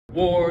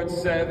Ward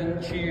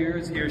 7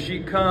 cheers, here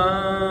she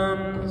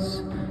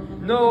comes.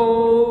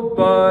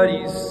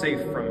 Nobody's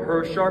safe from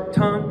her sharp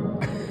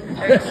tongue,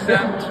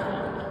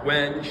 except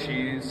when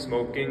she's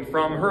smoking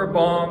from her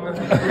bong.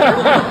 She's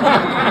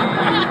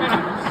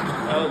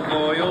a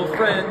loyal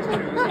friend to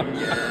the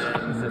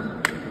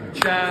end.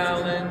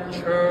 Challenge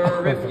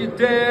her if you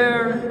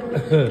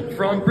dare.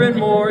 From Bryn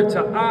Mawr to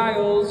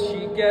Isles,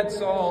 she gets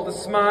all the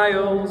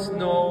smiles.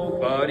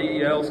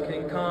 Nobody else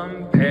can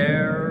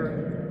compare.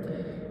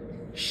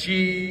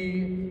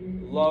 She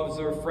loves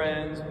her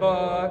friends,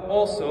 but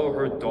also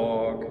her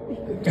dog.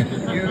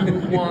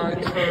 You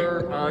want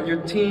her on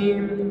your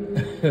team.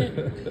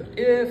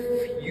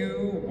 If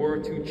you were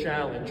to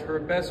challenge her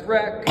best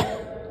wreck,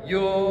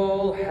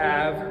 you'll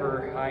have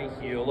her high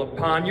heel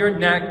upon your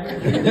neck.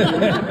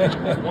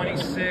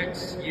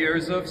 26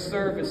 years of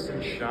service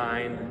and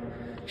shine.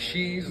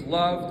 She's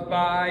loved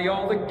by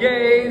all the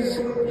gays.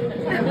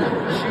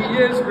 She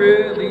is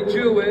really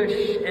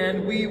Jewish,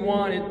 and we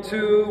wanted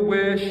to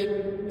wish,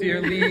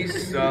 dear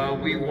Lisa,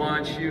 we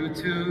want you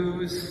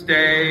to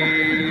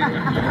stay.